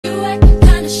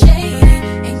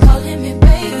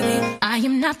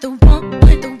not the one, the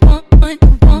one, the one, the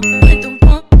one, the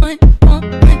one,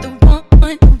 the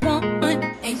one, the one.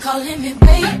 Ain't calling me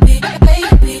baby,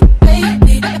 baby,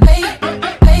 baby, baby,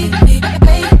 baby,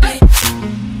 baby.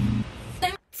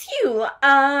 You,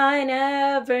 I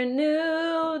never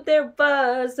knew there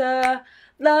was a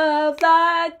love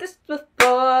like this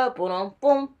before. Boom,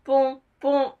 boom, boom,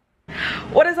 boom.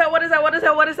 What is up? What is up? What is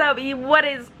up? What is up? What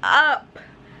is up,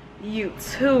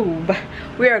 YouTube?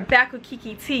 We are back with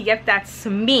Kiki T. Yep, that's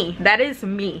me. That is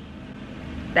me.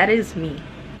 That is me.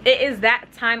 It is that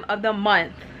time of the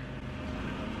month.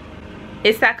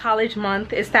 It's that college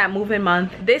month. It's that moving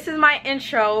month. This is my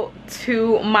intro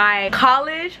to my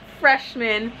college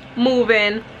freshman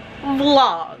moving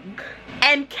vlog.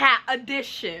 Ncat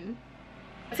edition.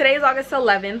 Today is August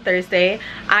 11th, Thursday.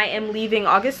 I am leaving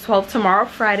August 12th, tomorrow,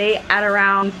 Friday, at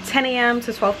around 10 a.m.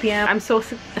 to 12 p.m. I'm so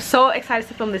excited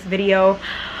to film this video.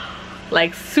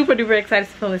 Like, super duper excited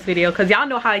to film this video because y'all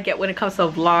know how I get when it comes to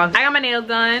vlogs. I got my nails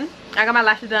done. I got my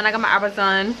lashes done. I got my eyebrows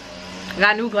done. I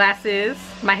got new glasses.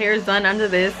 My hair is done under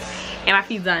this. And my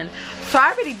feet done. So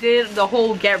I already did the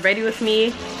whole get ready with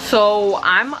me. So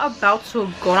I'm about to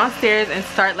go downstairs and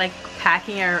start like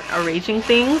packing and arranging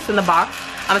things in the box.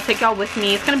 I'm gonna take y'all with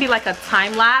me. It's gonna be like a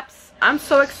time lapse. I'm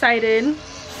so excited.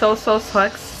 So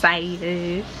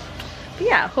excited. But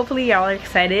yeah, hopefully y'all are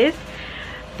excited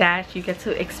that you get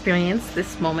to experience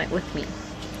this moment with me.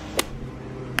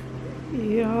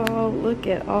 Y'all, look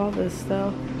at all this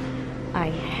stuff I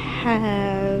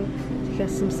have. Got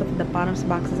some stuff at the bottom, some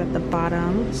boxes at the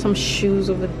bottom, some shoes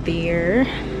over there.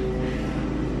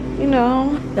 You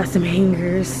know, got some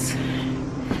hangers.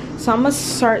 So I'm gonna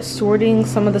start sorting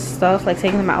some of the stuff, like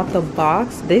taking them out the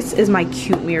box. This is my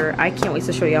cute mirror. I can't wait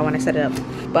to show y'all when I set it up.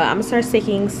 But I'm gonna start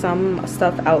taking some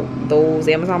stuff out those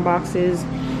Amazon boxes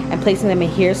and placing them in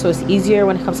here so it's easier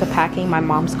when it comes to packing my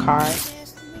mom's car.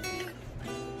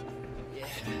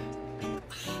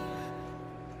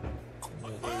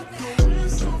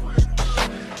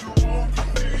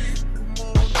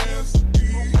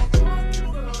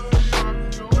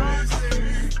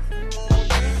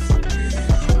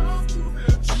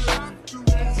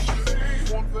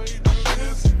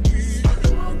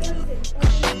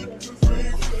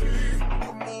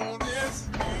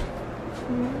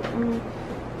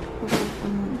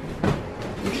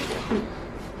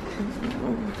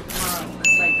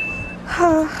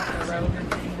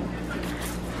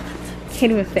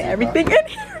 Can't even fit everything in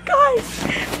here, guys.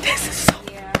 This is so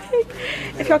big.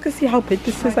 If y'all can see how big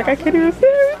this is, like I can't even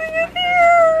fit everything in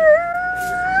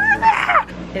here.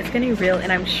 It's getting real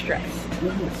and I'm stressed.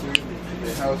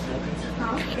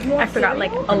 I forgot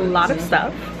like a lot of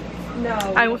stuff. No.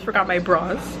 I almost forgot my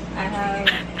bras. I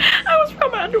almost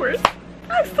forgot my underwear.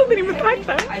 I still didn't even pack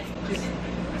them.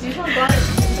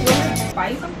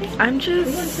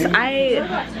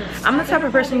 I'm the type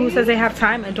of person who says they have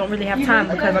time and don't really have time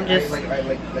because I'm just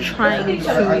trying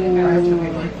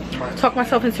to talk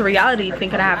myself into reality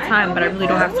thinking I have time, but I really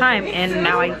don't have time, and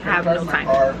now I have no time.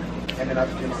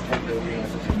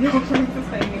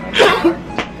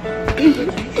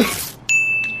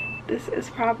 This is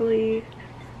probably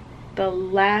the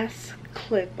last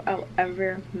clip I'll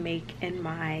ever make in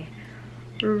my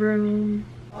room.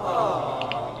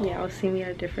 Yeah, I'll see me in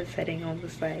a different setting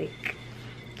almost like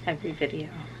every video.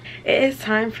 It is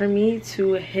time for me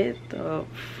to hit the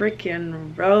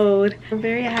freaking road. I'm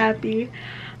very happy.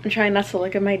 I'm trying not to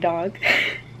look at my dog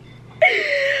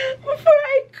before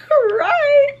I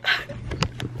cry.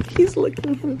 He's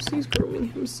licking him, so he's grooming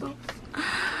himself.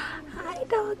 Hi,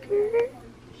 dogger.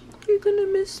 You're gonna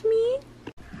miss me?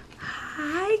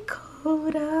 Hi,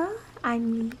 Coda.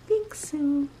 I'm leaving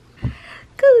soon.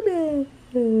 Coda.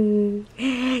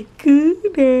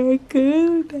 Coda,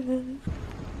 Coda.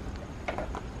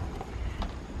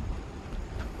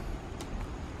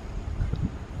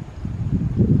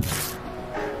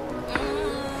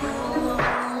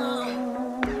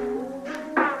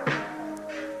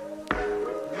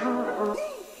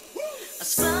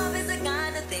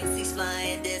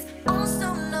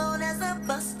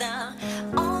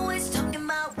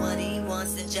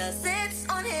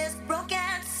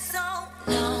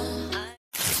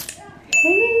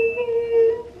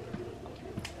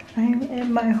 I'm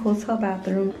in my hotel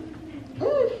bathroom.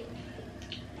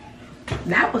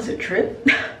 That was a trip.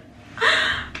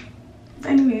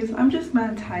 Anyways, I'm just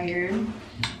mad tired.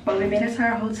 But we made it to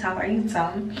our hotel. Are you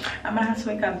dumb? I'm gonna have to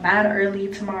wake up mad early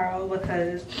tomorrow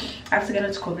because I have to get a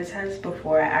COVID test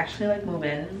before I actually like move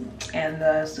in. And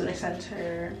the student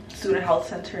health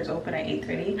center is open at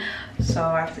 8:30. So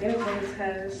I have to get a COVID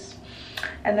test.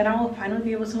 And then I will finally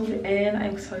be able to move in.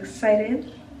 I'm so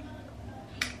excited.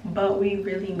 But we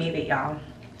really made it, y'all.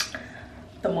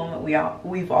 the moment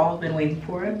we've all been waiting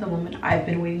for, the moment I've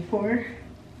been waiting for.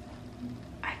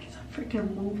 I get to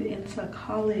freaking move into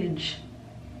college.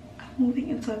 I'm moving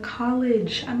into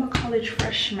college. I'm a college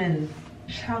freshman.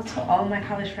 Shout out to all my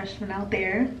college freshmen out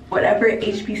there. Whatever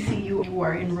HBCU you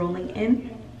are enrolling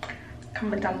in,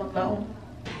 comment down below.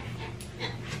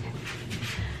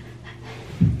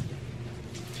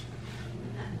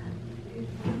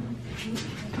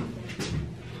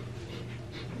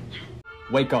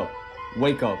 Wake up,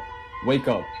 wake up, wake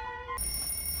up.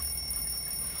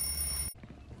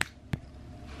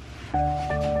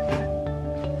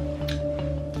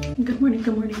 Good morning,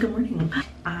 good morning, good morning.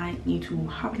 I need to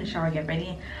hop in the shower, get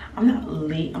ready. I'm not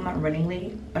late, I'm not running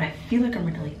late, but I feel like I'm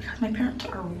running late because my parents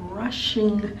are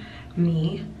rushing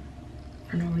me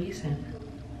for no reason.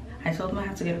 I told them I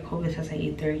have to get a COVID test at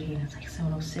 8:30 and it's like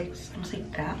 7:06. I'm gonna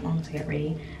take that long to get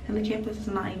ready. And the campus is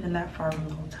not even that far from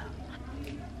the hotel.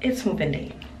 It's moving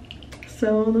day.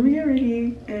 So let me get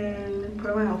ready and put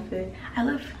on my outfit. I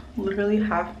left literally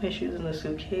half my shoes in the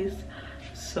suitcase,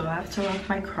 so I have to rock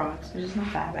my Crocs, which is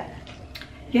not that bad.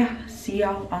 Yeah, see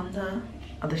y'all on the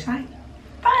other side.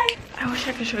 Bye. I wish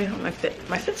I could show you how my fit.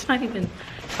 My fit's not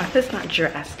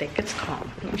drastic, it's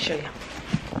calm. Let me show you.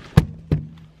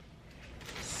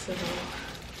 So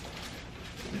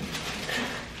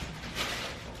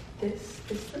this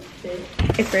is the fit.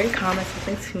 It's very calm. I don't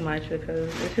think too much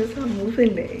because it's just a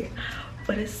moving day,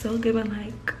 but it's so good. And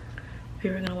like,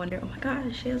 people are gonna wonder, oh my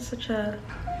gosh, she has such a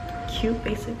cute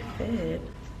basic fit,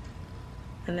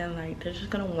 and then like they're just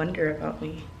gonna wonder about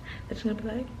me. They're just gonna be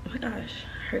like, oh my gosh,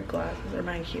 her glasses are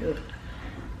mine cute.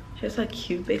 She has a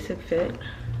cute basic fit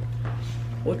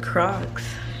with Crocs.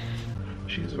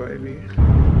 She's vibey.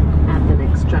 At the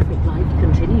next traffic light,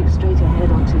 continue straight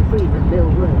ahead onto Freeman Mill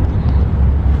Road.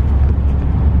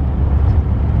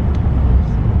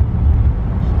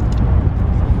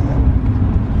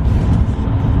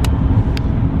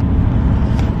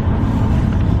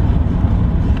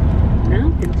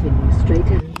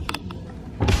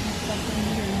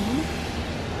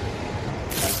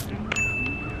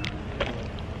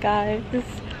 Guys,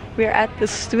 we're at the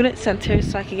student center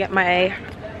so I can get my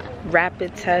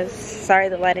rapid test. Sorry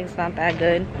the lighting's not that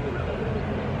good,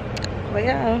 but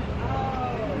yeah.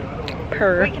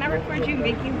 Wait, can I record you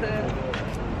making the...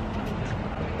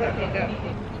 Okay, go.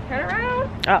 Turn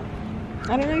around. Oh,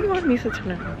 I don't know you want me to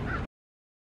turn around.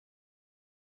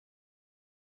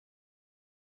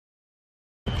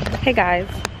 Hey guys,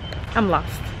 I'm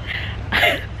lost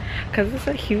because it's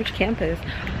a huge campus.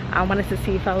 I wanted to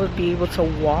see if I would be able to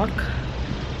walk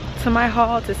to my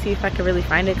hall to see if I could really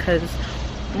find it, because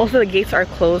most of the gates are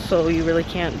closed, so you really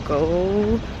can't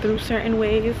go through certain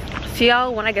ways. See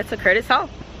y'all when I get to Curtis Hall.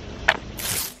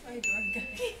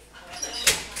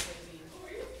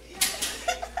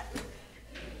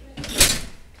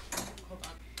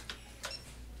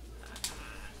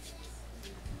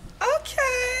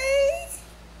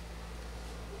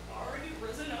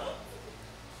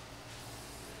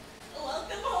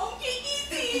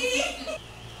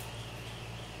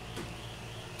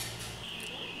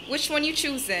 Which one you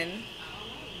choosing?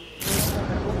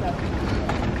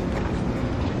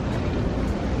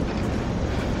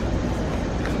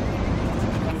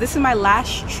 This is my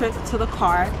last trip to the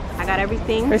car. I got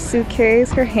everything. Her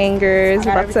suitcase, her hangers,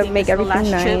 about to make everything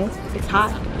nice. It's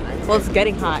hot. Well, it's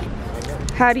getting hot.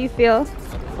 How do you feel?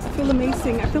 I feel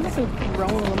amazing. I feel like a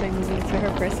grown woman moving to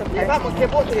her first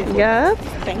apartment. Yep.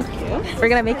 Thank you. We're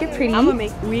gonna make it pretty. We gonna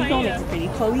make it pretty.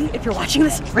 Chloe, if you're watching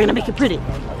this, we're gonna make it pretty.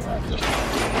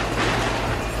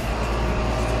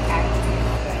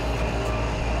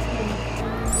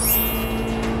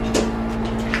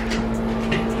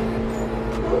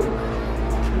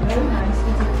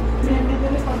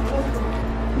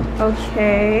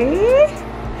 Okay.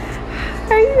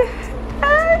 Are you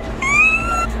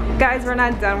guys, we're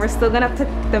not done. We're still gonna put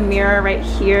the mirror right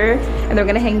here, and we're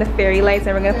gonna hang the fairy lights,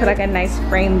 and we're gonna put like a nice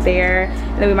frame there,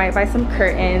 and then we might buy some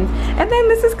curtains, and then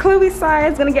this is Chloe's side.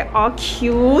 It's gonna get all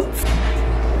cute.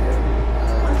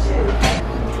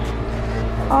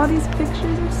 All these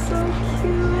pictures are so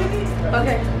cute.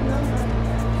 Okay.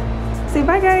 Say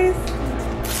bye, guys.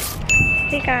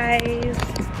 Hey guys,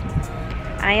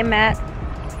 I am at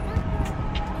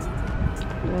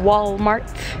Walmart.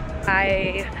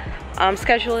 I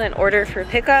scheduled an order for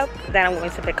pickup that I'm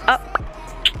going to pick up.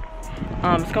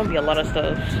 It's gonna be a lot of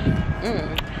stuff.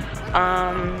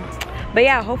 But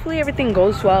yeah, hopefully everything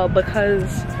goes well,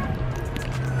 because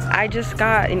I just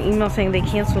got an email saying they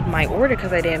canceled my order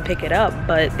because I didn't pick it up,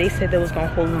 but they said they was gonna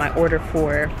hold my order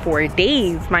for 4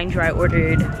 days. Mind you,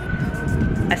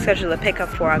 I scheduled a pickup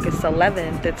for August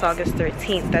 11th. It's August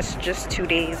 13th. That's just 2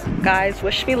 days. Guys,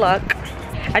 wish me luck.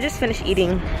 I just finished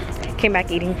eating, came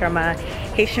back eating from a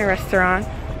Haitian restaurant.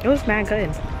 It was mad good.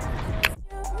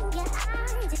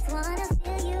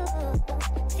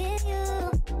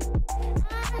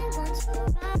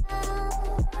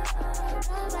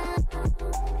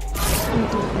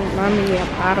 Mommy, a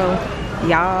bottle.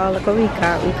 Y'all, look what we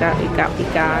got. Look at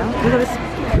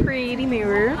this pretty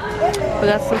mirror. We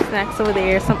got some snacks over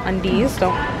there, some undies.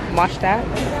 Don't wash that.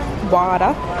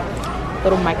 Water.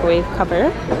 Little microwave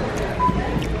cover.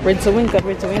 We're doing good,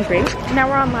 we're doing great. Now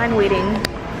we're online waiting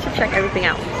to check everything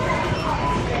out.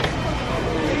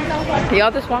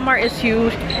 Y'all, this Walmart is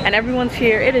huge and everyone's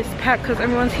here. It is packed because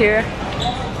everyone's here.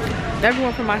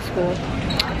 Everyone from my school.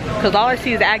 Because all I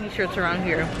see is Aggie shirts around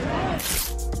here.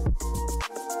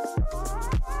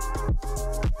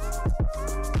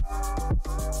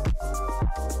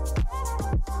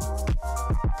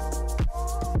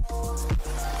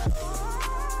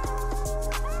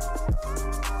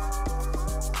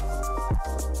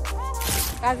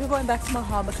 Guys, we're going back to my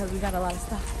hall because we got a lot of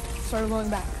stuff. So we're going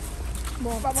back.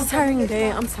 It's a tiring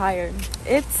day. I'm tired.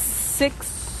 It's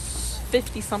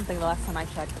 6:50 something the last time I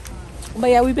checked.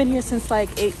 But yeah, we've been here since like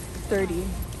 8:30.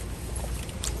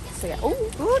 So yeah. Oh,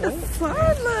 the sun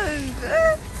looks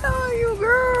good. Oh, you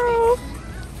girl.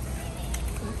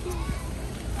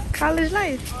 College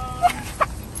life.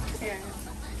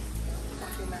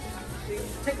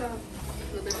 Take a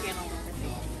little bit of piano.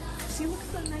 She looks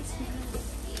so nice.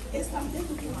 It's something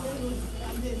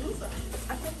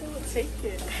I thought they would take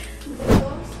it.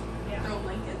 Yeah. Throw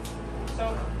blankets. So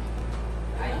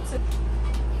I took.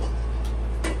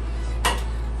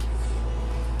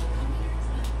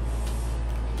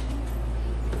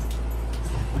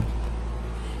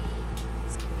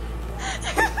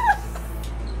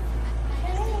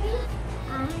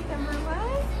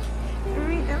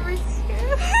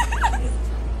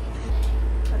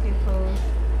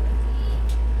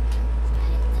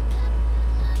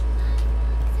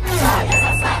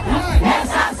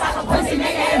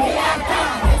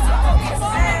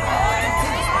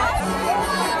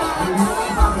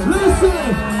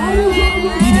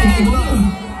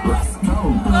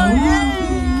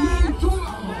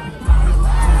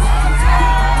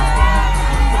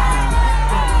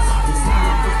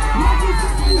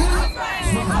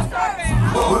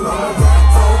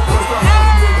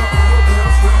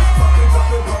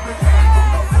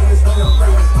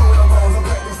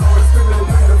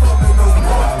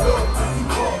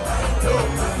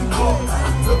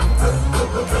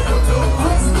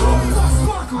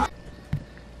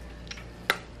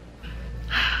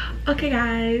 Okay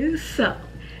guys, so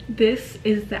this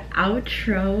is the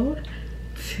outro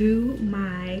to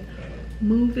my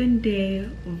moving day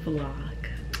vlog.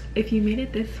 If you made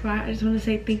it this far, I just want to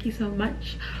say thank you so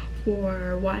much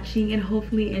for watching and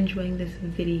hopefully enjoying this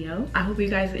video. I hope you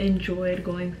guys enjoyed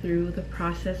going through the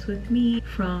process with me,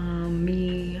 from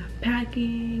me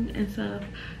packing and stuff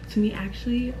to me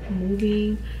actually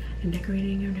moving and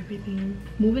decorating and everything.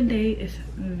 Moving day is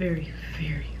very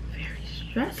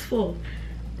stressful.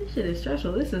 This shit is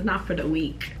stressful. This is not for the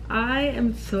weak. I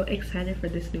am so excited for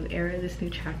this new era, this new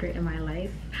chapter in my life.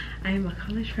 I am a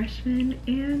college freshman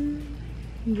and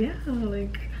yeah,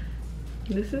 like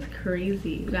this is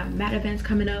crazy. We got mad events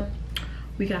coming up.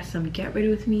 We got some get ready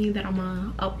with me that I'm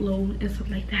gonna upload and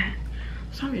stuff like that.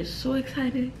 So I'm just so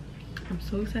excited. I'm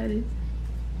so excited.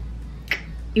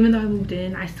 Even though I moved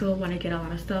in, I still want to get a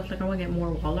lot of stuff. Like I want to get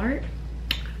more wall art.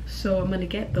 So I'm gonna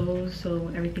get those so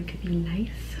everything could be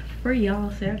nice for y'all,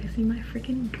 so y'all can see my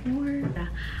freaking dorm.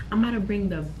 I'm about to bring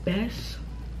the best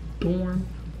dorm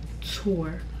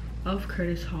tour of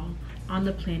Curtis Hall on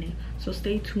the planet, so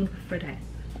stay tuned for that.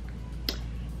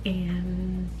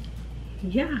 And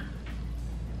yeah,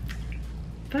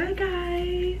 bye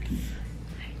guys.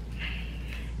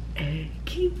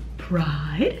 Keep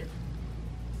pride.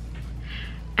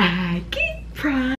 Keep pride.